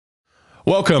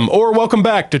Welcome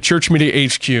back to Church Media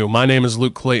HQ. My name is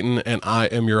Luke Clayton, and I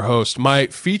am your host. My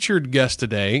featured guest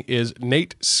today is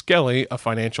Nate Skelly of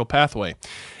Financial Pathway.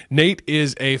 Nate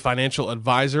is a financial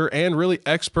advisor and really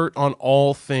expert on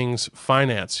all things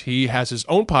finance. He has his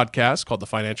own podcast called the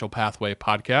Financial Pathway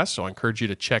Podcast, so I encourage you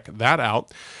to check that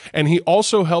out. And he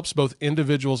also helps both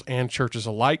individuals and churches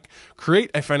alike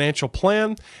create a financial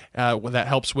plan that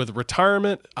helps with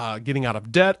retirement, getting out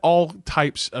of debt, all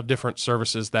types of different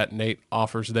services that Nate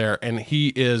offers there. And he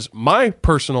is my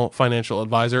personal financial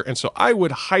advisor, and so I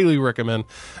would highly recommend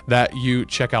that you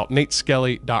check out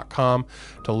nateskelly.com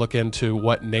to look into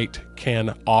what Nate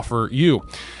can offer you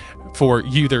for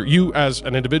either you as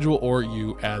an individual or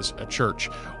you as a church.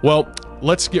 Well,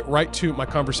 let's get right to my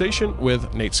conversation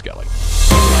with Nate Skelly.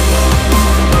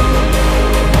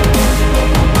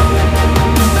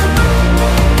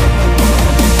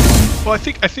 Well, I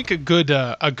think a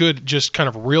good just kind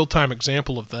of real-time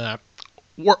example of that.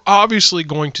 We're obviously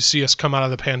going to see us come out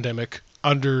of the pandemic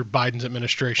under Biden's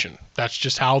administration. That's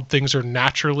just how things are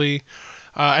naturally.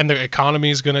 And the economy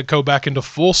is going to go back into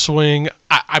full swing.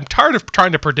 I'm tired of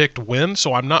trying to predict when,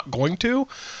 so I'm not going to.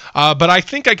 But I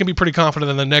think I can be pretty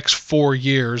confident in the next 4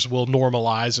 years will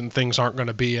normalize and things aren't going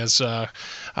to be as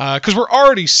because we're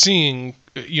already seeing,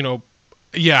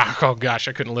 yeah, oh gosh,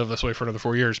 I couldn't live this way for another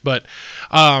 4 years. But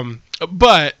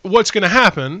what's going to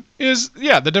happen is,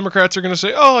 the Democrats are going to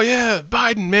say, oh yeah,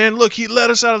 Biden, man, look, he led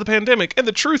us out of the pandemic. And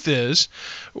the truth is,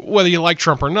 whether you like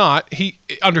Trump or not,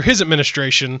 under his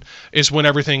administration is when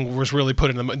everything was really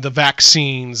put in the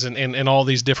vaccines and all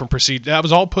these different procedures. That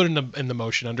was all put in the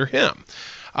motion under him.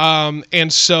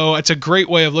 And so it's a great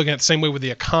way of looking at it, the same way with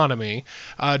the economy.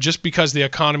 Just because the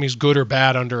economy is good or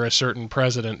bad under a certain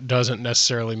president doesn't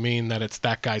necessarily mean that it's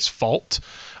that guy's fault.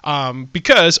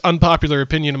 Because unpopular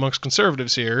opinion amongst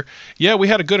conservatives here, we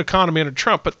had a good economy under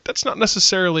Trump, but that's not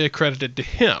necessarily accredited to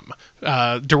him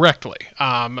directly.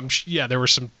 There were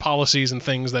some policies and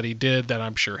things that he did that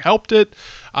I'm sure helped it,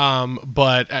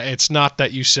 but it's not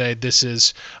that you say this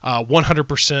is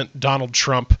 100% Donald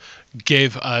Trump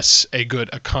gave us a good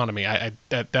economy.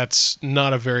 That's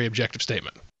not a very objective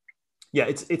statement. Yeah,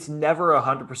 it's never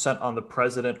 100% on the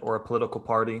president or a political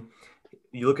party.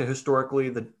 You look at historically,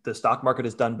 the stock market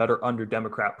has done better under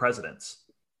Democrat presidents.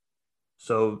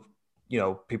 So,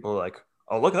 people are like,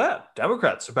 oh, look at that.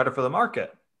 Democrats are better for the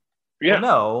market. Yeah. Well,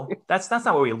 no, that's not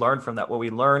what we learned from that. What we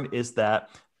learn is that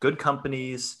good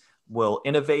companies will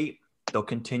innovate. They'll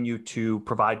continue to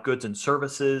provide goods and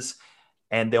services,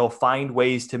 and they'll find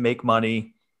ways to make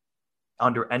money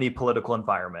under any political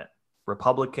environment,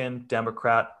 Republican,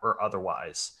 Democrat, or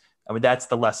otherwise. I mean, that's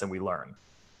the lesson we learn.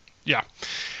 Yeah.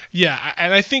 Yeah.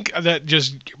 And I think that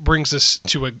just brings us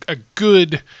to a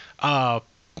good,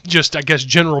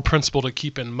 general principle to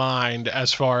keep in mind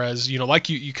as far as, like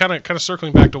you kind of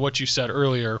circling back to what you said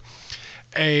earlier,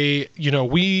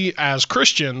 we as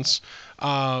Christians,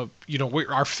 our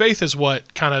faith is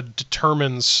what kind of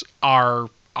determines our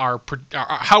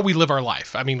how we live our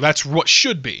life. I mean, that's what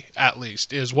should be, at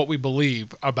least, is what we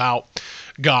believe about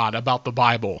God, about the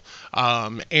Bible.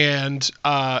 And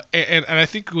I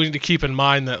think we need to keep in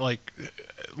mind that,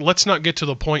 let's not get to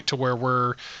the point to where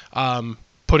we're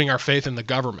putting our faith in the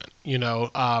government.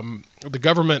 The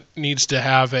government needs to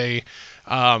have we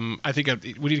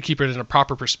need to keep it in a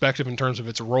proper perspective in terms of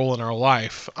its role in our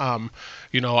life.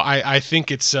 I think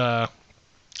it's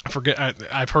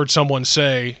I've heard someone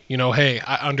say, hey,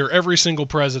 under every single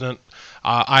president,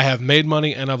 I have made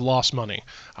money and I've lost money,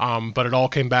 but it all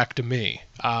came back to me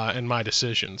and my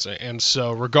decisions. And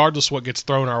so regardless what gets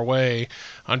thrown our way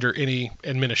under any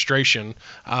administration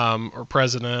or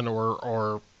president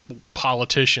or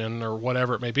politician or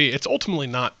whatever it may be, it's ultimately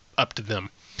not up to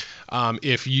them.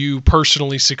 If you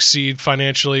personally succeed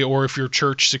financially or if your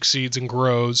church succeeds and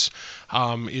grows,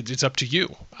 it's up to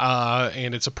you.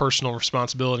 And it's a personal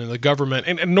responsibility of the government.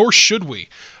 And nor should we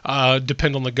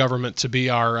depend on the government to be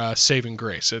our saving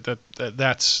grace. That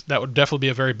would definitely be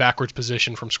a very backwards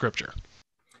position from Scripture.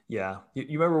 Yeah.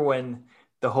 You remember when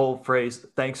the whole phrase,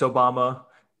 thanks, Obama,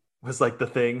 was like the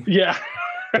thing? Yeah.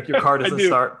 Like your car doesn't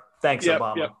start, thanks,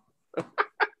 Obama. Yep.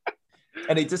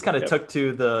 And it just kind of took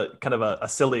to the kind of a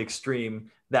silly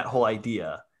extreme, that whole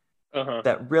idea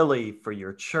that really for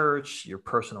your church, your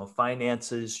personal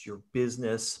finances, your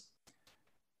business,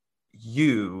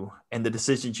 you and the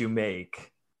decisions you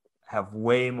make have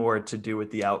way more to do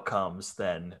with the outcomes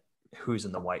than who's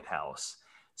in the White House.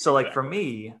 So for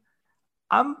me,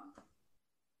 I'm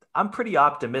pretty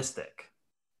optimistic,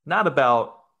 not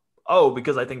about,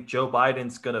 because I think Joe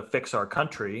Biden's going to fix our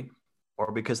country,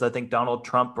 or because I think Donald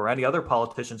Trump or any other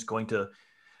politician is going to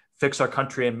fix our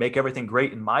country and make everything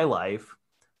great in my life.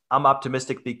 I'm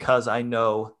optimistic because I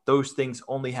know those things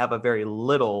only have a very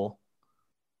little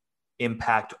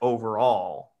impact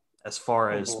overall as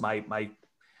far as my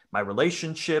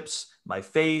relationships, my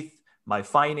faith, my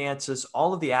finances,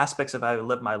 all of the aspects of how I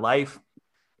live my life.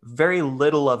 Very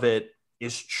little of it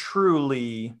is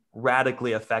truly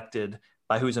radically affected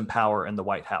by who's in power in the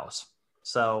White House.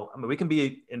 So, I mean, we can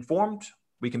be informed,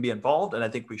 we can be involved, and I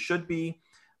think we should be.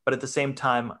 But at the same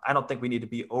time, I don't think we need to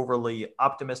be overly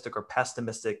optimistic or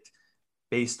pessimistic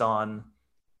based on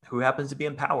who happens to be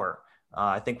in power.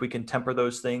 I think we can temper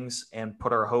those things and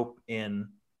put our hope in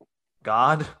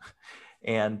God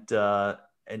and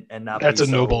not. That's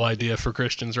a noble idea for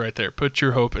Christians right there. Put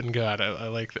your hope in God. I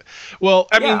like that. Well,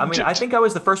 I think I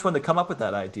was the first one to come up with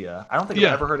that idea. I don't think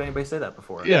I've ever heard anybody say that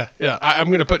before. Yeah. I'm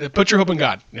going to put your hope in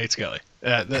God, Nate Skelly.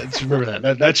 Remember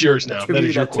that. That's yours now. That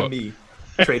is your quote. To me.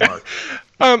 Trademark.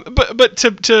 But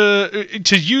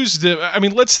to use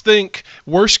let's think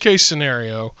worst case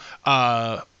scenario.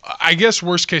 I guess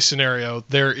worst case scenario,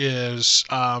 there is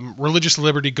religious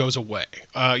liberty goes away.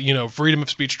 Freedom of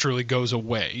speech truly goes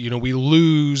away. We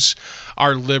lose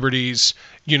our liberties.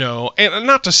 And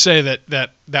not to say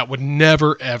that would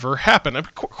never ever happen.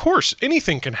 Of course,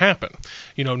 anything can happen.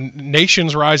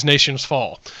 Nations rise, nations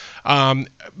fall.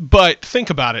 But think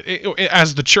about it.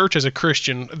 As the church, as a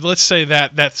Christian, let's say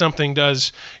that something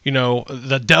does,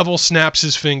 the devil snaps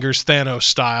his fingers Thanos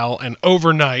style, and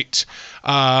overnight,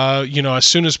 as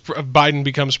soon as Biden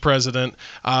becomes president,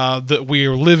 that we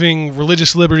are living,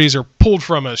 religious liberties are pulled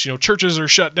from us, churches are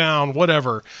shut down,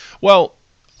 whatever. Well,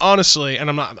 honestly, and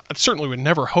I certainly would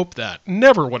never hope that.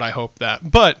 Never would I hope that.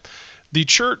 But the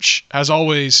church has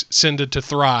always tended to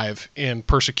thrive in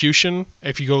persecution.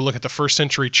 If you go look at the first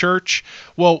century church,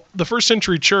 well, the first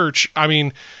century church,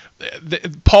 the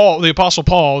Apostle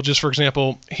Paul, just for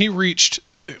example, he reached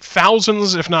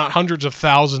thousands, if not hundreds of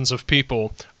thousands of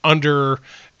people under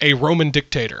a Roman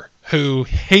dictator who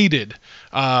hated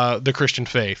the Christian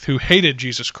faith, who hated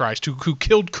Jesus Christ, who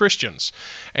killed Christians,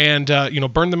 and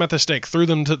burned them at the stake,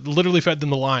 literally fed them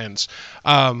to lions,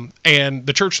 and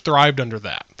the church thrived under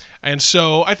that. And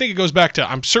so I think it goes back to,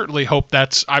 I'm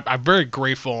very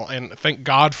grateful and thank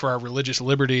God for our religious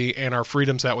liberty and our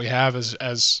freedoms that we have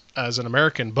as an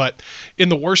American. But in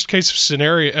the worst case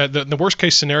scenario, the worst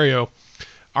case scenario,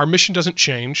 our mission doesn't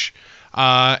change.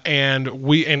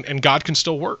 And God can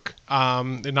still work.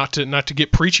 Not to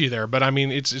get preachy there, but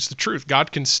it's the truth.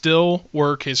 God can still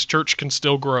work. His church can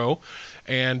still grow,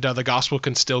 and the gospel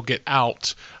can still get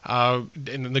out.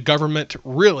 And the government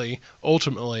really,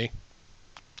 ultimately,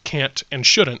 can't and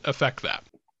shouldn't affect that.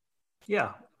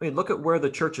 Yeah, look at where the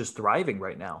church is thriving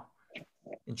right now,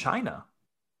 in China.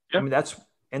 Yeah.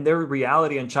 And their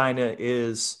reality in China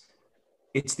is,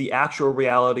 it's the actual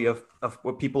reality of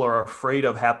what people are afraid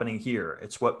of happening here.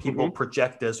 It's what people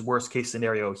project as worst case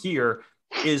scenario here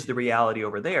is the reality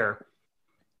over there.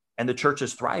 And the church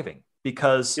is thriving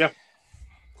because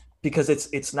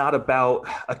it's not about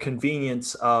a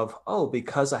convenience of,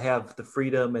 because I have the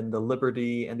freedom and the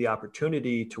liberty and the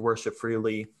opportunity to worship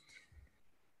freely.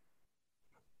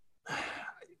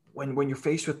 When you're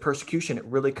faced with persecution, it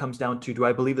really comes down to, do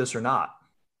I believe this or not?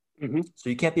 Mm-hmm. So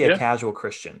you can't be a casual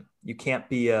Christian. You can't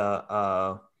be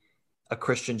a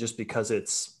Christian just because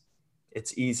it's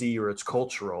easy or it's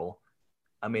cultural.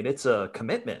 It's a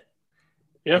commitment.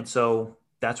 Yeah. And so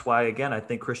that's why, again, I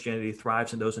think Christianity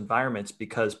thrives in those environments,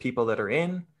 because people that are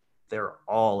in, they're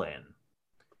all in.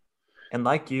 And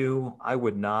like you, I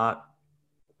would not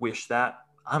wish that.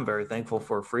 I'm very thankful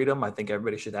for freedom. I think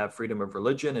everybody should have freedom of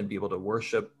religion and be able to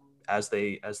worship as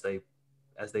they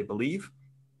believe.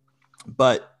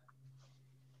 But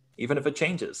even if it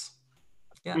changes,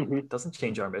 it doesn't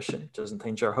change our mission, it doesn't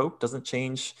change our hope, doesn't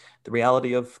change the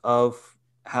reality of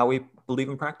how we believe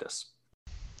and practice.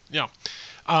 Yeah.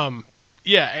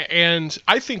 And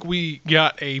I think we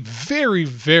got a very,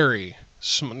 very,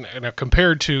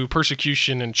 compared to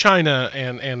persecution in China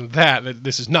and that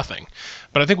this is nothing.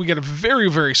 But I think we get a very,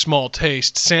 very small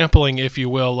taste, sampling, if you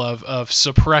will, of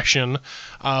suppression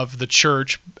of the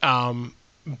church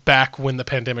back when the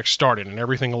pandemic started and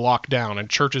everything locked down and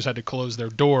churches had to close their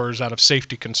doors out of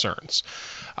safety concerns.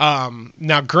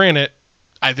 Now, granted,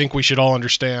 I think we should all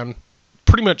understand,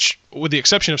 pretty much with the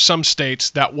exception of some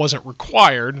states, that wasn't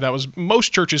required.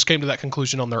 Most churches came to that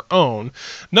conclusion on their own.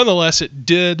 Nonetheless,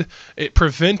 it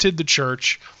prevented the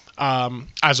church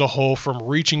as a whole from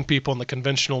reaching people in the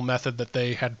conventional method that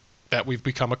they had that we've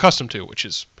become accustomed to, which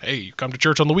is, hey, you come to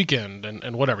church on the weekend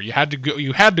and whatever. You had to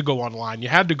go online, you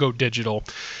had to go digital.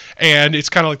 And it's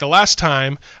kind of like the last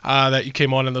time that you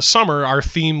came on in the summer, our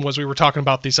theme was we were talking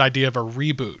about this idea of a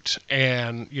reboot,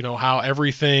 and how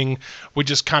everything would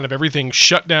just kind of everything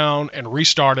shut down and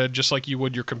restarted just like you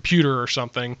would your computer or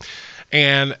something.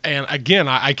 And again,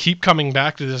 I keep coming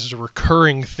back to this as a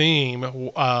recurring theme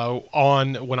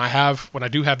on when I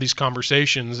do have these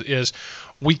conversations is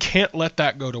we can't let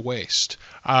that go to waste.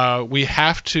 We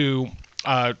have to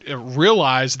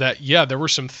realize that there were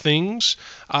some things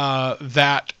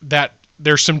that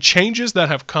there's some changes that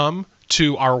have come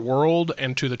to our world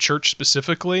and to the church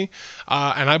specifically,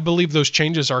 and I believe those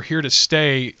changes are here to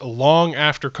stay long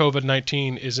after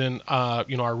COVID-19 is in our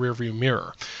rearview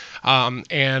mirror.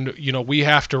 And we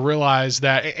have to realize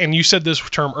that, and you said this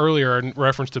term earlier in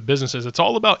reference to businesses, it's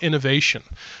all about innovation.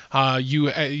 The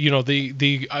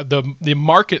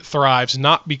market thrives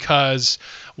not because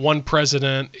one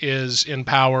president is in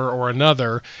power or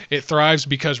another. It thrives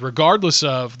because regardless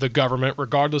of the government,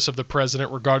 regardless of the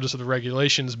president, regardless of the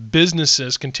regulations,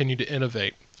 businesses continue to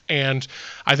innovate. And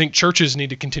I think churches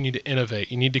need to continue to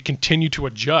innovate. You need to continue to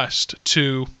adjust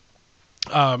to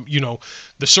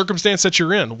the circumstance that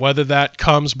you're in, whether that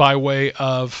comes by way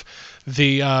of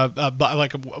the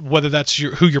like whether that's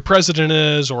who your president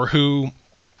is or who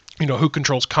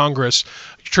controls Congress.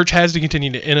 Church has to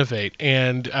continue to innovate,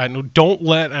 and don't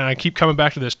let, and I keep coming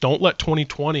back to this, don't let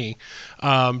 2020,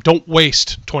 don't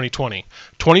waste 2020.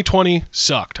 2020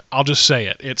 sucked. I'll just say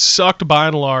it. It sucked by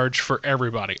and large for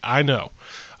everybody. I know,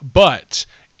 but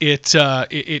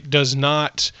it does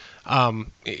not.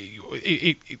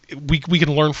 We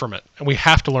can learn from it, and we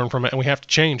have to learn from it, and we have to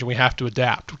change, and we have to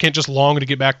adapt. We can't just long to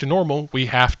get back to normal. We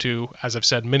have to, as I've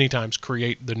said many times,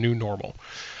 create the new normal.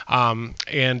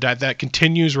 And that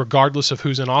continues regardless of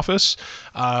who's in office.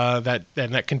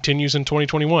 That continues in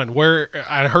 2021. Where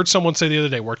I heard someone say the other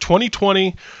day, where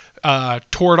 2020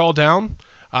 tore it all down,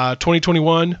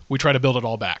 2021 we try to build it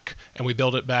all back, and we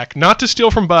build it back not to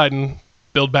steal from Biden,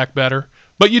 build back better,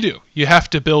 but you have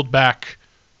to build back.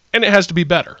 And it has to be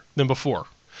better than before.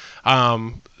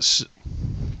 Come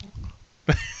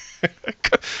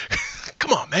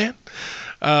on, man.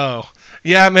 Oh,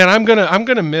 yeah, man. I'm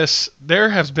gonna miss. There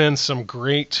has been some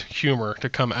great humor to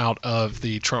come out of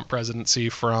the Trump presidency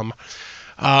from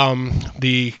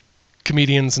the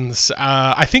comedians and the.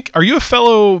 I think. Are you a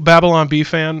fellow Babylon Bee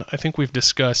fan? I think we've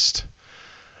discussed.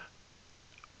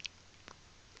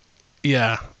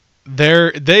 Yeah.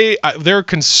 They're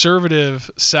conservative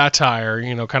satire,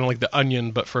 kind of like The Onion,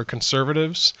 but for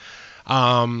conservatives.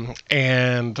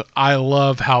 And I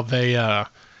love how they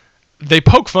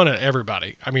poke fun at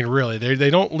everybody. I mean, really, they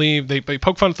don't leave. They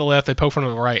poke fun at the left, they poke fun at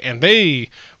the right, and they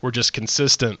were just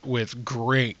consistent with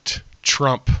great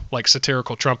Trump, like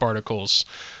satirical Trump articles.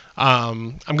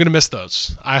 I'm gonna miss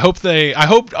those. I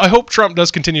hope Trump does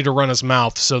continue to run his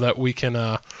mouth so that we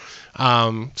can.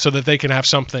 So that they can have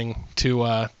something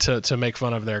to make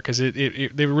fun of there, because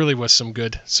there really was some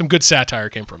good satire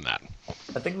came from that.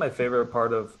 I think my favorite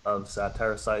part of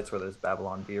satire sites, whether it's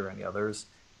Babylon Bee or any others,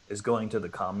 is going to the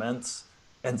comments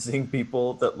and seeing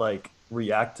people that like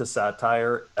react to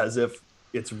satire as if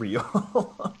it's real.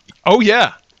 Oh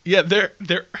yeah, they're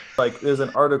like there's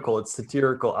an article, it's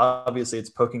satirical, obviously it's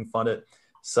poking fun at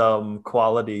some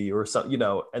quality or some,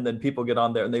 and then people get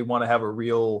on there and they want to have a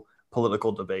real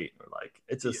political debate, or like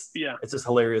it's just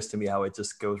hilarious to me how it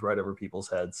just goes right over people's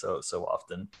heads so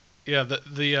often. Yeah,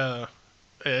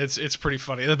 it's pretty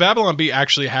funny. The Babylon Bee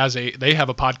actually they have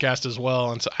a podcast as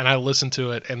well, and I listen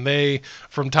to it, and they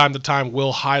from time to time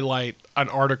will highlight an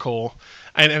article,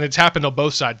 and it's happened on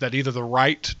both sides, that either the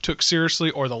right took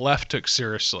seriously or the left took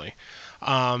seriously.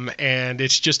 And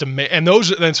it's just and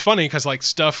it's funny because like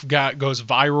stuff goes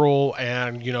viral,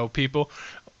 and people.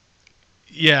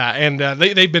 Yeah, and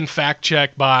they've been fact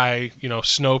checked by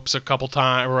Snopes a couple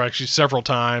times, or actually several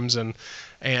times, and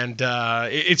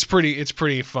it's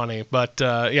pretty funny. But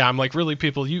yeah, I'm like, really,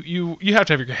 people, you have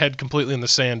to have your head completely in the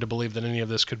sand to believe that any of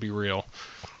this could be real.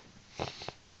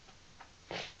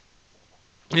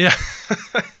 Yeah,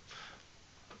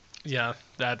 yeah,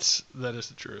 that is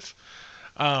the truth.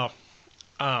 But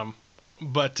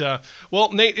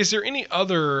well, Nate, is there any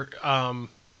other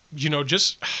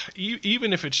just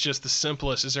even if it's just the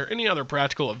simplest, is there any other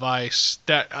practical advice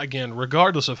that, again,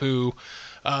 regardless of who's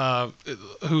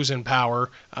in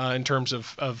power in terms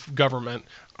of government,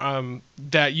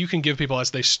 that you can give people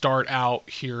as they start out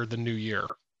here the new year?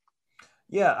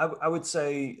 Yeah, I would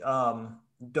say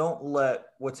don't let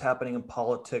what's happening in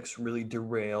politics really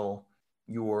derail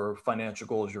your financial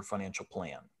goals, your financial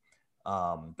plan.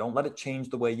 Don't let it change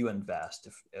the way you invest.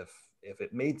 if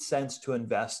it made sense to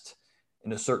invest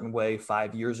in a certain way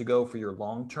 5 years ago for your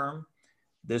long term,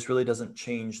 this really doesn't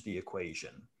change the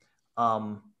equation.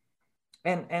 Um,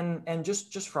 and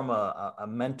just from a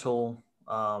mental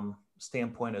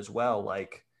standpoint as well,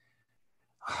 like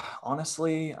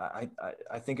honestly,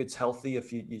 I think it's healthy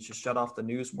if you just shut off the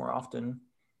news more often,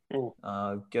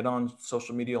 Mm. get on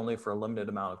social media only for a limited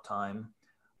amount of time.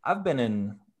 I've been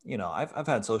in, I've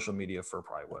had social media for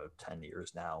probably 10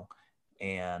 years now.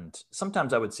 And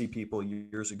sometimes I would see people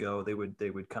years ago, they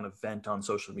would kind of vent on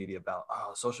social media about,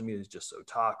 oh, social media is just so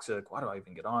toxic. Why do I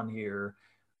even get on here?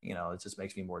 It just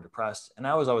makes me more depressed. And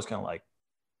I was always kind of like,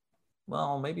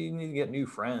 well, maybe you need to get new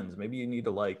friends. Maybe you need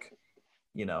to like,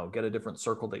 get a different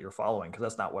circle that you're following, because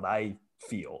that's not what I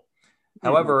feel.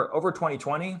 However, over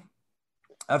 2020,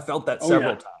 I've felt that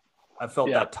several times. I've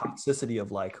felt that toxicity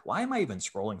of like, why am I even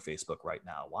scrolling Facebook right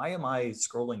now? Why am I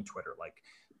scrolling Twitter? Like,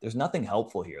 there's nothing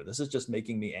helpful here. This is just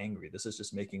making me angry. This is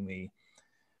just making me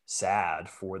sad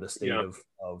for the state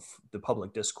of the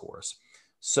public discourse.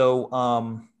 So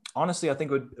honestly, I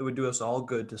think it would do us all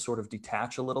good to sort of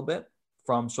detach a little bit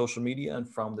from social media and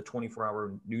from the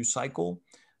 24-hour news cycle.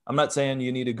 I'm not saying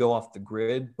you need to go off the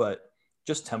grid, but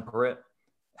just temper it,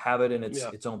 have it in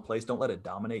its own place. Don't let it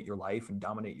dominate your life and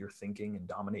dominate your thinking and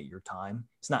dominate your time.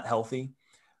 It's not healthy.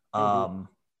 So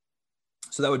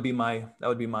that would be my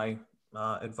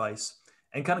advice.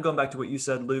 And kind of going back to what you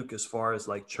said, Luke, as far as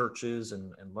like churches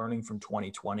and learning from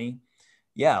 2020.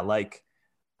 Yeah. Like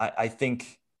I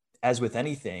think, as with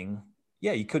anything,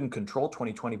 you couldn't control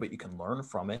 2020, but you can learn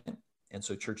from it. And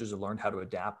so churches have learned how to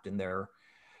adapt in their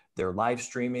live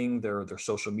streaming, their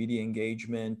social media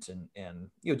engagement, and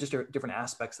just different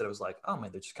aspects that it was like, oh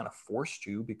man, they just kind of forced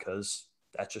you, because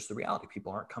that's just the reality.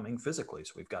 People aren't coming physically.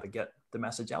 So we've got to get the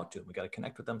message out to them. We got to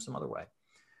connect with them some other way.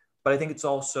 But I think it's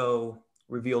also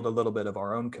revealed a little bit of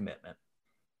our own commitment,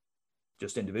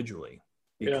 just individually,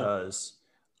 because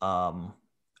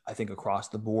I think across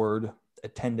the board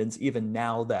attendance, even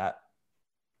now that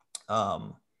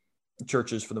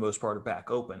churches for the most part are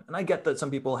back open. And I get that some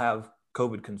people have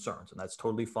COVID concerns, and that's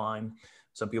totally fine.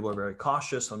 Some people are very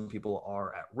cautious. Some people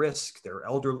are at risk. They're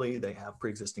elderly. They have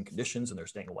pre-existing conditions and they're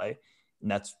staying away. And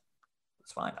that's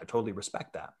fine. I totally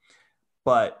respect that.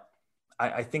 But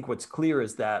I think what's clear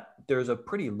is that there's a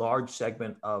pretty large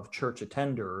segment of church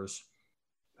attenders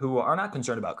who are not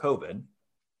concerned about COVID.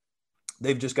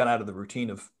 They've just got out of the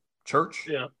routine of church.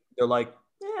 Yeah. They're like,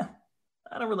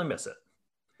 I don't really miss it.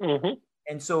 Mm-hmm.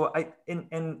 And so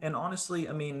and honestly,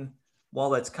 I mean,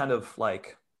 while that's kind of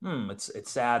like,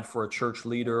 it's sad for a church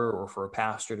leader or for a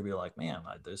pastor to be like, man,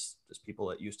 there's people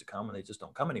that used to come and they just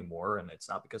don't come anymore. And it's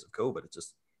not because of COVID. It's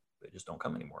just, they just don't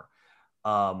come anymore.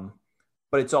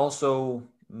 But it's also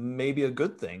maybe a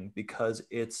good thing, because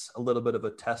it's a little bit of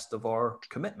a test of our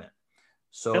commitment.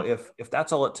 So if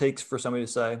that's all it takes for somebody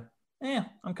to say,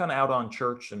 I'm kind of out on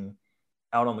church and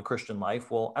out on the Christian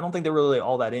life, well, I don't think they're really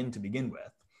all that in to begin with.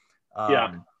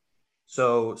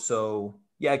 So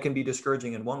it can be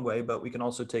discouraging in one way, but we can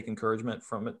also take encouragement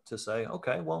from it to say,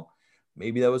 okay, well,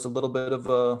 maybe that was a little bit of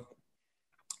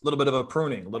a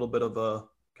pruning, a little bit of a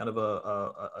kind of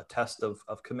a test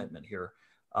of commitment here.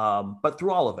 But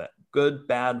through all of it, good,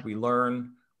 bad, we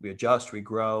learn, we adjust, we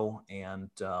grow. And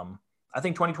I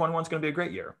think 2021 is going to be a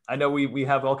great year. I know we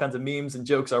have all kinds of memes and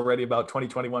jokes already about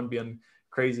 2021 being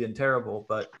crazy and terrible,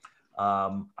 but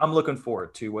I'm looking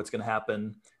forward to what's going to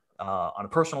happen on a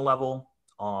personal level,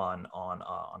 on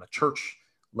a church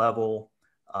level,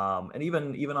 and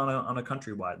even on a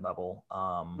countrywide level.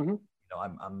 I'm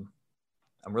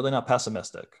really not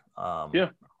pessimistic.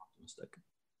 Optimistic.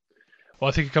 Well,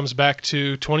 I think it comes back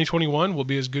to 2021 will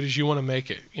be as good as you want to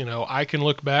make it. I can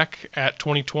look back at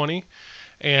 2020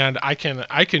 and I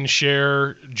can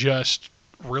share just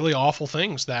really awful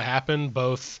things that happened,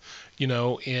 both,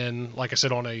 in, like I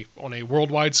said, on a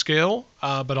worldwide scale,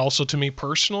 but also to me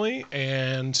personally.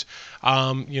 And,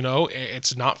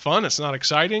 it's not fun. It's not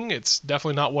exciting. It's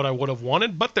definitely not what I would have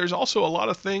wanted, but there's also a lot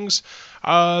of things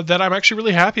that I'm actually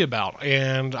really happy about.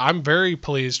 And I'm very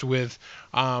pleased with,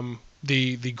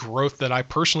 the growth that I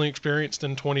personally experienced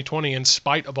in 2020 in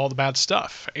spite of all the bad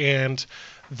stuff. And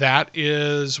that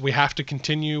is, we have to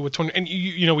continue with 20. And,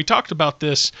 we talked about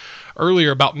this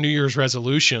earlier about New Year's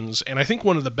resolutions. And I think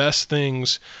one of the best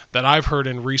things that I've heard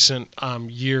in recent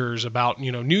years about,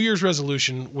 New Year's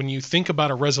resolution, when you think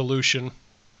about a resolution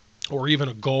or even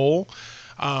a goal,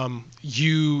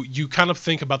 you kind of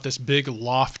think about this big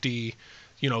lofty,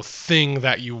 thing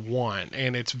that you want.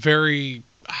 And it's very,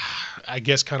 I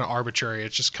guess, kind of arbitrary.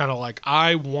 It's just kind of like,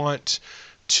 I want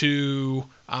to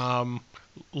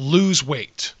lose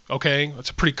weight. Okay, that's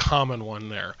a pretty common one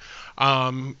there.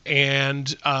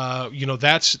 And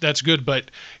that's good.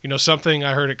 But something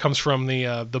I heard, it comes from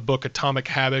the book Atomic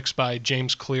Habits by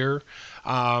James Clear,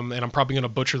 and I'm probably going to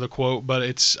butcher the quote, but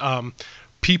it's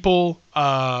people,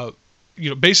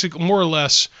 basically more or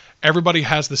less everybody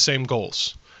has the same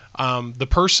goals. The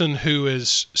person who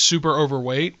is super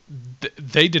overweight,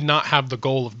 they did not have the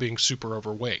goal of being super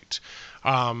overweight.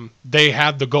 They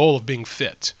had the goal of being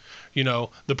fit.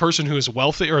 The person who is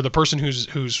wealthy, or the person who's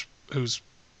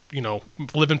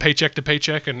living paycheck to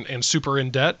paycheck and super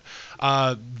in debt,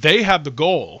 they have the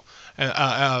goal,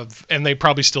 and they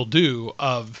probably still do,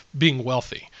 of being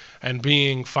wealthy and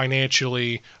being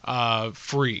financially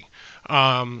free.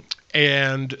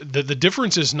 And the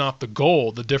difference is not the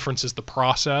goal. The difference is the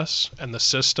process and the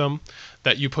system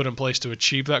that you put in place to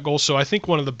achieve that goal. So I think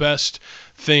one of the best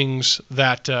things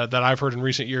that I've heard in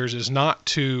recent years is not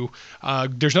to.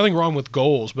 There's nothing wrong with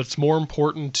goals, but it's more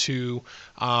important to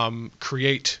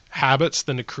create habits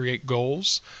than to create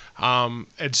goals. And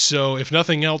so, if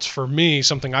nothing else, for me,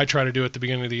 something I try to do at the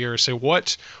beginning of the year is say,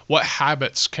 what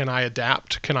habits can I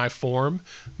adapt, can I form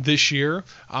this year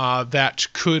that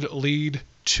could lead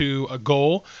to a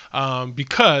goal,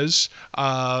 because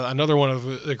another one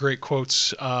of the great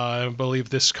quotes, I believe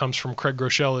this comes from Craig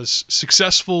Groeschel, is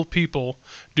successful people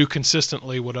do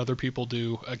consistently what other people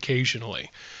do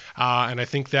occasionally. And I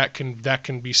think that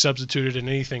can be substituted in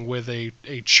anything, with a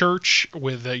church,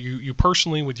 with you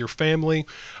personally, with your family.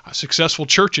 Successful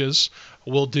churches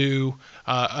will do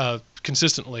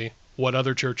consistently what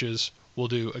other churches will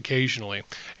do occasionally.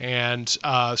 And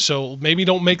so maybe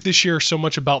don't make this year so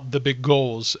much about the big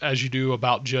goals as you do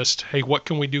about just, hey, what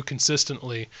can we do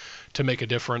consistently to make a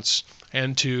difference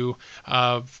and to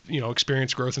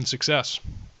experience growth and success.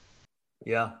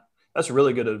 Yeah, that's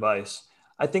really good advice.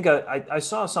 I think I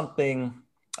saw something.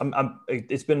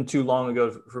 It's been too long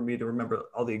ago for me to remember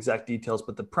all the exact details,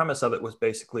 but the premise of it was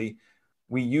basically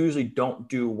we usually don't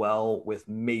do well with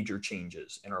major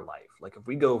changes in our life. Like if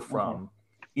we go from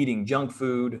eating junk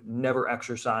food, never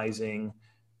exercising,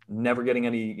 never getting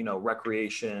any,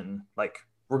 recreation, like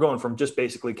we're going from just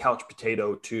basically couch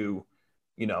potato to,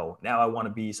 now I want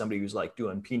to be somebody who's like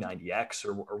doing P90X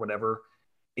or whatever.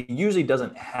 It usually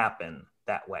doesn't happen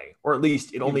that way, or at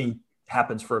least it only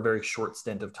happens for a very short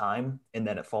stint of time and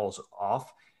then it falls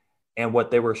off. And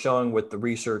what they were showing with the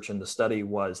research and the study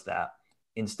was that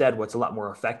instead, what's a lot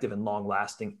more effective and long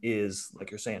lasting is,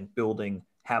 like you're saying, building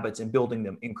habits and building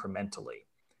them incrementally.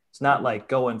 It's not like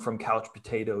going from couch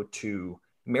potato to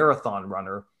marathon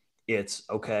runner. It's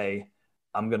okay,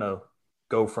 I'm going to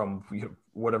go from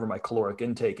whatever my caloric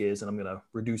intake is, and I'm going to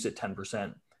reduce it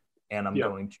 10%. And I'm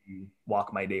going to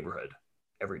walk my neighborhood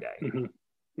every day.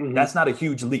 That's not a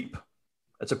huge leap.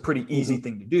 That's a pretty easy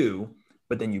thing to do,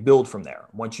 but then you build from there.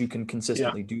 Once you can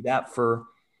consistently do that for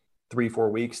 3-4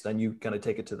 weeks, then you kind of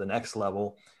take it to the next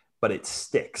level, but it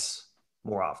sticks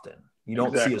more often. You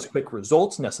don't see as quick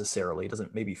results necessarily. It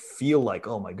doesn't maybe feel like,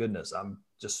 oh my goodness, I'm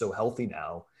just so healthy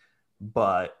now.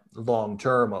 But long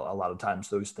term, a lot of times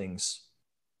those things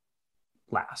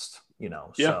last,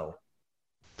 so.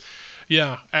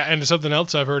 Yeah. And something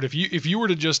else I've heard, if you were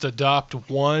to just adopt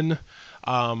one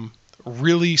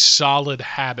really solid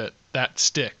habit that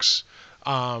sticks,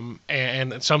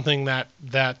 and something that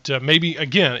maybe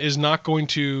again is not going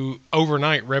to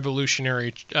overnight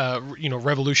revolutionize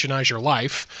your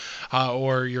life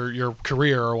or your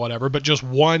career or whatever, but just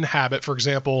one habit. For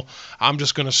example, I'm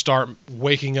just going to start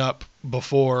waking up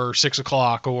before 6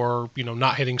 o'clock, or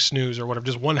not hitting snooze or whatever,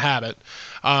 just one habit,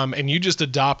 and you just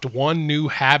adopt one new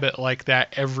habit like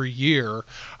that every year.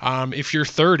 If you're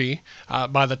 30,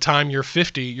 by the time you're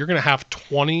 50, you're going to have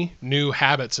 20 new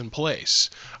habits in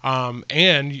place, and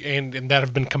that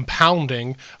have been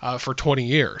compounding for 20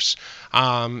 years.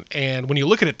 And when you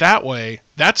look at it that way,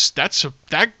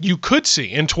 that you could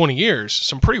see in 20 years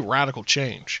some pretty radical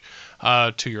change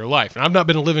to your life. And I've not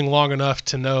been living long enough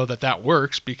to know that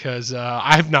works, because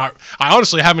I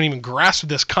honestly haven't even grasped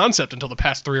this concept until the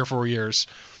past 3 or 4 years.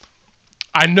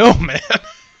 I know, man.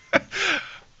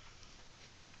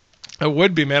 I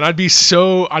would be, man. I'd be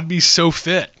so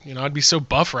fit. I'd be so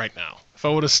buff right now if I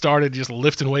would have started just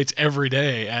lifting weights every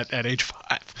day at age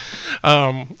 5.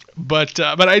 But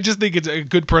I just think it's a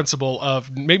good principle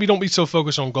of maybe don't be so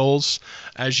focused on goals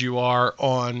as you are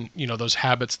on, those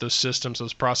habits, those systems,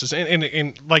 those processes.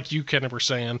 And like you, Ken, were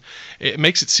saying, it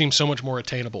makes it seem so much more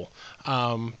attainable,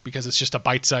 because it's just a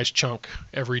bite-sized chunk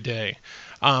every day.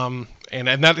 And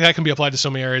that can be applied to so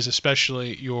many areas,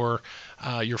 especially your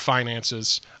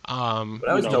finances. What I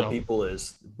always tell people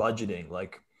is budgeting.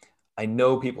 Like, I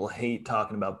know people hate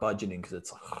talking about budgeting because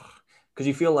because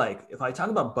you feel like if I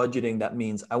talk about budgeting, that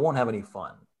means I won't have any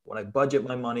fun. When I budget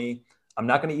my money, I'm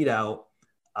not going to eat out.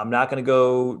 I'm not going to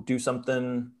go do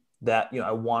something that,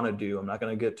 I want to do. I'm not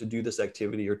going to get to do this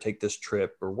activity or take this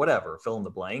trip or whatever, fill in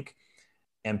the blank.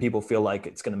 And people feel like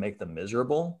it's going to make them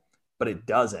miserable, but it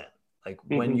doesn't. Like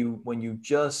when you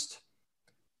just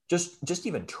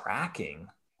even tracking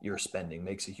your spending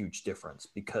makes a huge difference,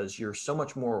 because you're so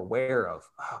much more aware of,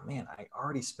 oh man, I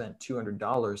already spent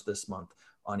 $200 this month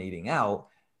on eating out,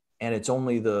 and it's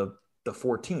only the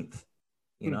 14th,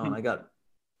 and I got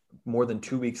more than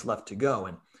 2 weeks left to go.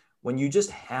 And when you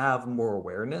just have more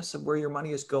awareness of where your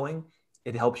money is going,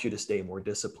 it helps you to stay more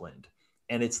disciplined.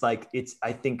 And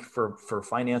I think for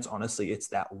finance, honestly, it's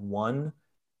that one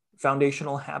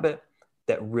foundational habit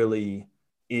that really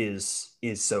is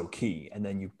so key. And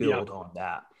then you build on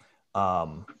that.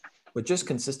 But just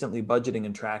consistently budgeting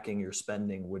and tracking your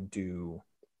spending would do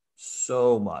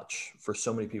so much for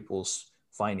so many people's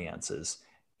finances.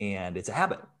 And it's a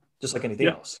habit, just like anything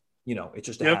else. It's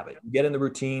just a habit. You get in the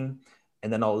routine,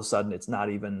 and then all of a sudden it's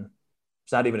not even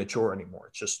a chore anymore.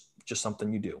 It's just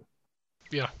something you do.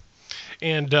 Yeah.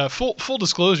 And full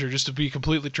disclosure, just to be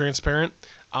completely transparent,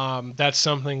 that's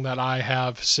something that I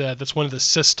have said. That's one of the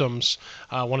systems,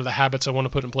 one of the habits I want to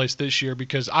put in place this year,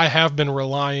 because I have been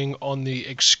relying on the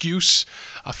excuse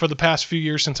for the past few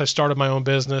years since I started my own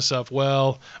business of,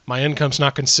 well, my income's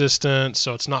not consistent,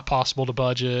 so it's not possible to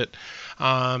budget.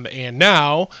 And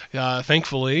now,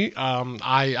 thankfully,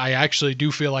 I actually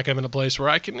do feel like I'm in a place where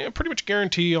I can pretty much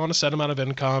guarantee on a set amount of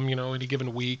income, any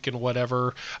given week and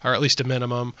whatever, or at least a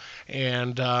minimum,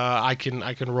 and I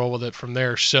can roll with it from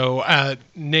there. So,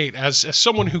 Nate, as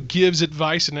someone who gives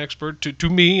advice and expert to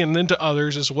me and then to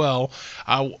others as well,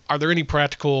 are there any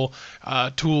practical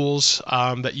tools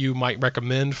that you might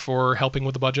recommend for helping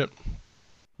with the budget?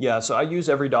 Yeah, so I use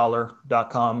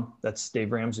everydollar.com. That's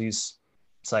Dave Ramsey's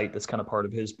site. That's kind of part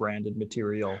of his branded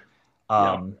material.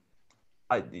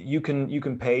 You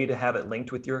can pay to have it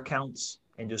linked with your accounts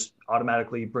and just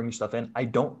automatically bring your stuff in. I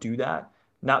don't do that,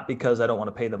 not because I don't want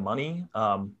to pay the money.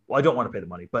 Well, I don't want to pay the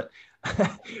money, but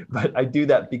but I do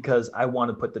that because I want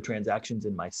to put the transactions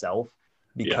in myself,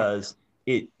 because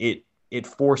it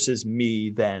forces me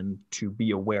then to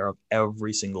be aware of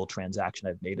every single transaction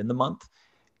I've made in the month.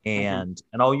 And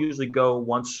I'll usually go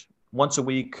once a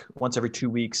week, once every 2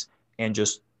 weeks, and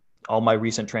just all my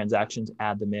recent transactions,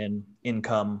 add them in,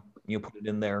 income, put it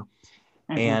in there.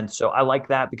 And so I like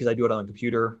that because I do it on the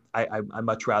computer. I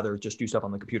much rather just do stuff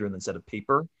on the computer instead of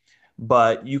paper.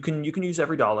 But you can use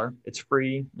EveryDollar. It's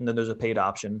free, and then there's a paid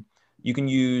option. You can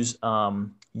use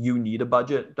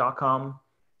youneedabudget.com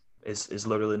is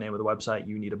literally the name of the website,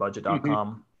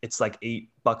 youneedabudget.com. It's like $8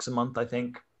 a month, I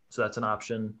think. So that's an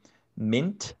option.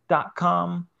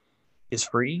 Mint.com is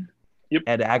free. Yep.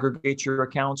 And aggregates your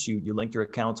accounts. You link your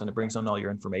accounts and it brings on all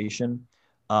your information.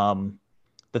 The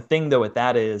thing though with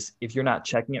that is, if you're not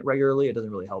checking it regularly, it doesn't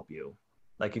really help you.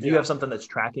 Like if you have something that's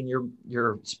tracking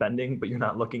your spending, but you're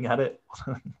not looking at it,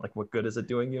 like what good is it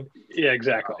doing you? Yeah,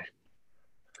 exactly.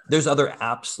 There's other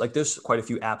apps, like there's quite a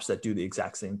few apps that do the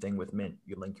exact same thing with Mint.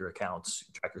 You link your accounts,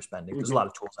 you track your spending. There's a lot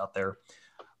of tools out there.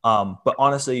 But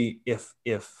honestly, if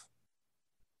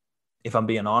I'm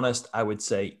being honest, I would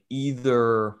say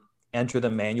either enter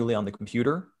them manually on the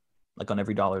computer, like on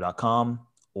everydollar.com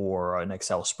or an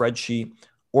Excel spreadsheet,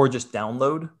 or just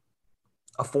download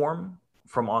a form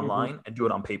from online and do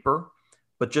it on paper.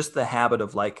 But just the habit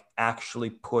of like actually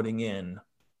putting in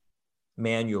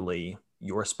manually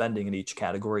your spending in each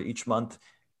category each month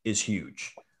is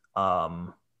huge.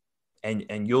 And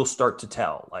you'll start to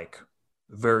tell like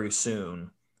very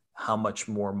soon how much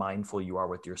more mindful you are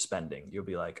with your spending. You'll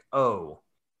be like, oh,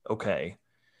 okay,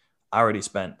 I already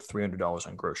spent $300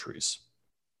 on groceries.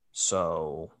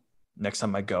 So next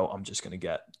time I go, I'm just going to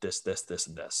get this,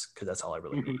 and this, because that's all I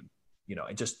really need.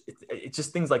 It's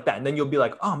just things like that. And then you'll be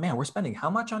like, oh man, we're spending how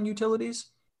much on utilities?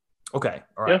 Okay.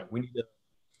 All right. We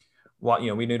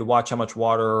need to watch how much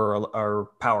water or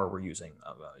power we're using.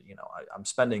 I'm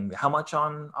spending how much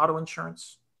on auto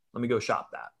insurance? Let me go shop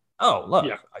that. Oh, look,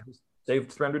 I just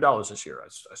saved $300 this year. I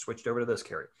switched over to this,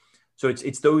 Carrie. So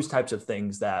it's those types of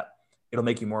things that it'll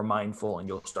make you more mindful, and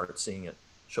you'll start seeing it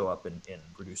show up in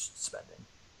reduced spending.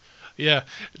 Yeah,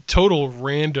 total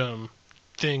random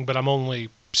thing, but I'm only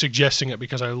suggesting it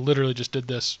because I literally just did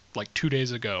this like 2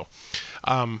 days ago.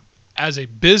 As a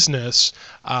business,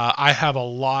 I have a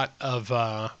lot of,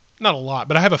 not a lot,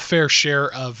 but I have a fair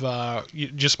share of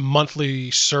just monthly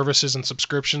services and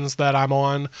subscriptions that I'm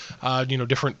on,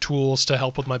 different tools to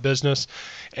help with my business.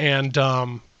 And,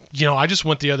 I just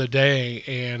went the other day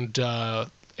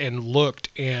and looked,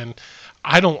 and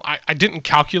I didn't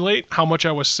calculate how much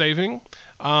I was saving,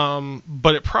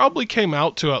 but it probably came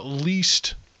out to at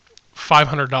least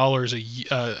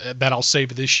 $500 that I'll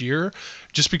save this year,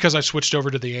 just because I switched over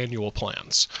to the annual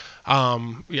plans.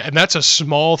 Yeah, and that's a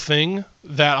small thing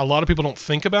that a lot of people don't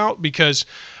think about, because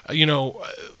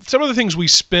some of the things we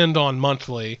spend on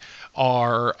monthly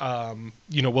are,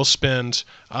 we'll spend,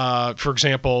 for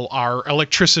example, our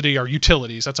electricity, our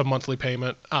utilities. That's a monthly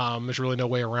payment. There's really no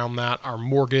way around that. Our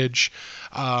mortgage,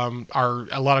 our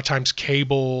a lot of times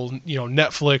cable,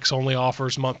 Netflix only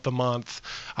offers month to month,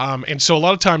 and so a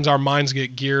lot of times our minds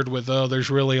get geared with,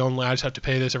 there's really only, I just have to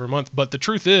pay this every month. But the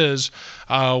truth is,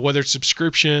 whether it's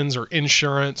subscriptions or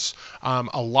insurance,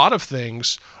 a lot of things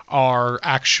are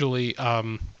actually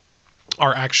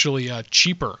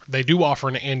cheaper. They do offer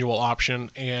an annual option,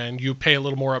 and you pay a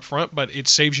little more upfront, but it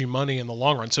saves you money in the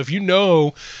long run. So if you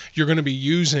know you're going to be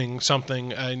using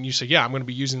something, and you say, yeah, I'm going to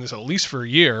be using this at least for a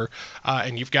year,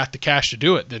 and you've got the cash to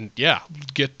do it, then yeah,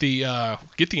 get the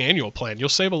annual plan. You'll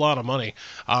save a lot of money.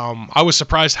 I was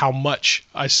surprised how much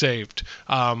I saved.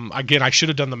 Again, I should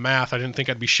have done the math. I didn't think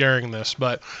I'd be sharing this,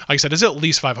 but like I said, it's at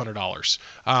least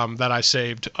 $500 that I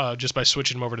saved just by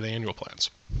switching them over to the annual plans.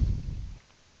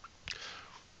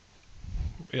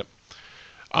 Yep.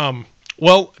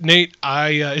 Well, Nate,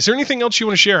 is there anything else you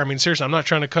want to share? I mean, seriously, I'm not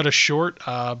trying to cut us short,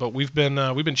 but we've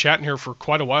been chatting here for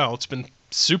quite a while. It's been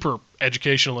super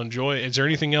educational and joy. Is there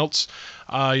anything else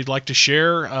you'd like to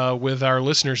share with our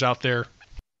listeners out there?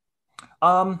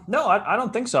 No, I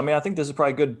don't think so. I mean, I think this is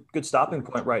probably a good stopping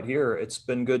point right here. It's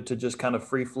been good to just kind of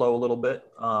free flow a little bit,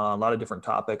 a lot of different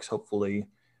topics. Hopefully,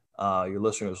 your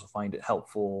listeners will find it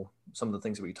helpful, some of the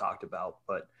things that we talked about,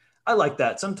 but I like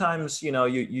that. Sometimes,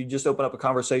 you just open up a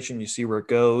conversation, you see where it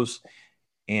goes,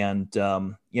 and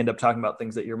you end up talking about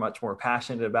things that you're much more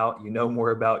passionate about, more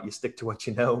about, you stick to what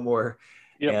you know more.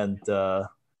 Yep. And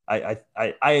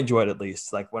I enjoy it, at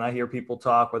least. Like when I hear people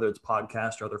talk, whether it's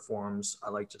podcast or other forums, I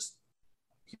like just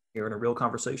hearing a real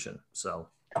conversation. So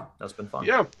that's been fun.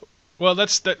 Yeah. Well,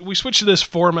 we switched to this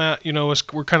format,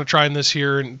 we're kind of trying this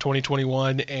here in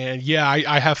 2021. And yeah,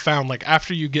 I have found, like,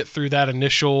 after you get through that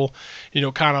initial,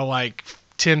 kind of like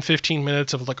 10, 15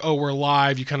 minutes of like, oh, we're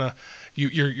live, you kind of,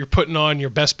 you're putting on your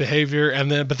best behavior,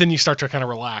 but then you start to kind of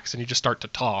relax and you just start to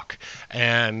talk.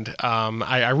 And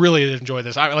I really enjoy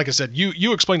this. Like I said,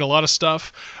 you explained a lot of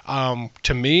stuff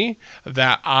to me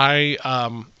that I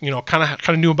kind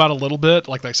of knew about a little bit.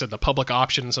 Like I said, the public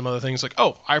option and some other things. Like,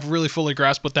 oh, I've really fully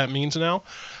grasped what that means now.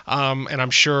 And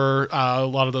I'm sure a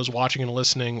lot of those watching and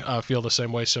listening feel the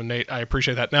same way. So Nate, I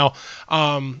appreciate that. Now,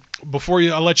 before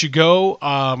I let you go,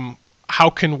 how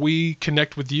can we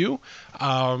connect with you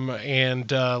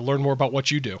and learn more about what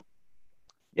you do?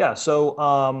 Yeah,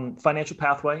 so Financial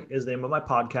Pathway is the name of my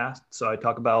podcast. So I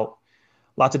talk about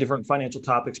lots of different financial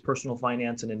topics, personal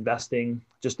finance and investing.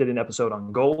 Just did an episode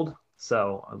on gold.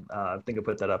 So I think I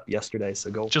put that up yesterday.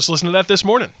 So gold. Just listen to that this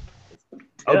morning.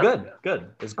 Oh, yeah. Good.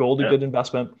 Is gold a good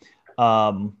investment?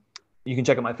 You can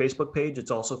check out my Facebook page. It's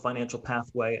also Financial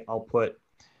Pathway. I'll put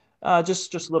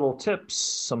just little tips,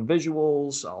 some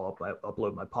visuals. I'll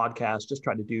upload my podcast. Just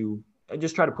try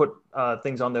to put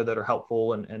things on there that are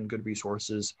helpful and good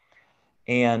resources.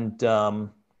 And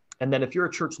then if you're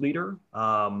a church leader,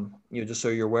 just so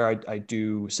you're aware, I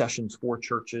do sessions for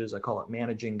churches. I call it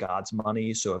Managing God's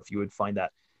Money. So if you would find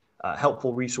that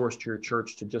helpful resource to your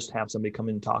church, to just have somebody come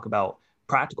in and talk about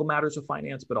practical matters of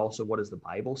finance, but also what does the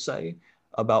Bible say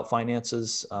about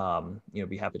finances,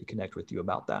 be happy to connect with you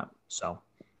about that. So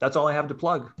that's all I have to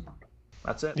plug.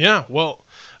 That's it. Yeah. Well,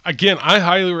 again, I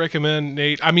highly recommend,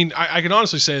 Nate. I mean, I can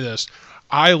honestly say this.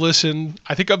 I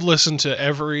think I've listened to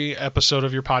every episode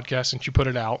of your podcast since you put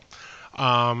it out.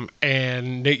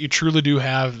 And Nate, you truly do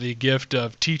have the gift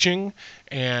of teaching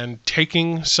and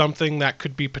taking something that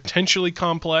could be potentially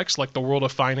complex, like the world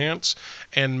of finance,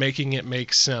 and making it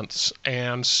make sense.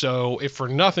 And so, if for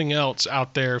nothing else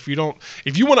out there, if you want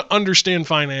to understand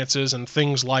finances and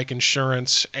things like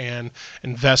insurance and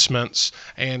investments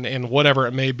and whatever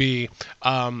it may be,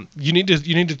 you need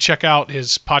to check out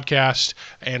his podcast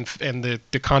and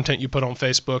the content you put on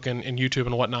Facebook and YouTube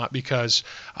and whatnot, because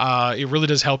it really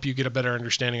does help you get a better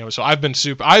understanding of it. So I've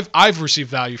received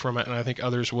value from it, and I think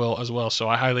others will as well. So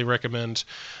I highly recommend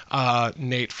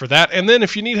Nate for that. And then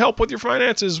if you need help with your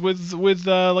finances, with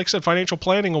like I said, financial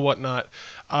planning and whatnot,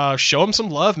 show him some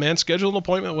love, man. Schedule an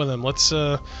appointment with him. Let's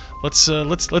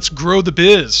grow the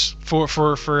biz for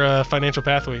Financial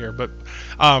Pathway here. But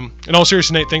in all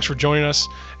seriousness, Nate, thanks for joining us,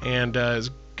 and it's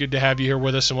good to have you here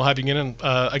with us, and we'll have you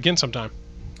again sometime.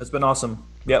 It's been awesome.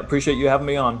 Yeah, appreciate you having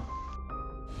me on.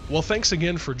 Well, thanks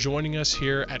again for joining us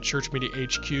here at Church Media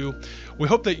HQ. We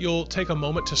hope that you'll take a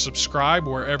moment to subscribe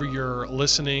wherever you're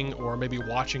listening or maybe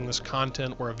watching this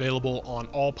content. We're available on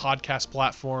all podcast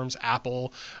platforms,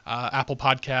 Apple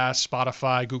Podcasts,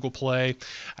 Spotify, Google Play,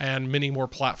 and many more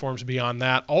platforms beyond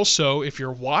that. Also, if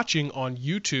you're watching on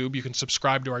YouTube, you can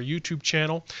subscribe to our YouTube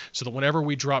channel so that whenever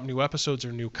we drop new episodes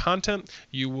or new content,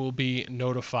 you will be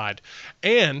notified.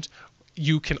 And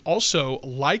you can also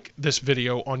like this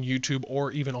video on YouTube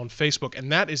or even on Facebook, and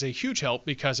that is a huge help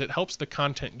because it helps the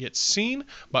content get seen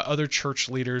by other church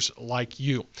leaders like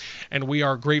you. And we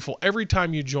are grateful every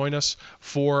time you join us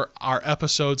for our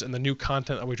episodes and the new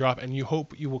content that we drop, and you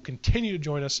hope you will continue to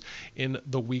join us in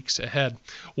the weeks ahead.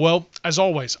 Well, as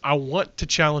always, I want to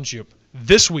challenge you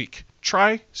this week.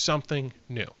 Try something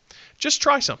new. Just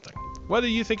try something. Whether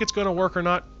you think it's going to work or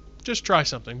not, just try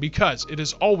something, because it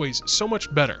is always so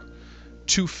much better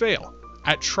to fail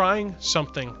at trying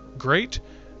something great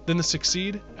than to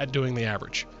succeed at doing the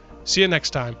average. See you next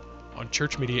time on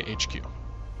Church Media HQ.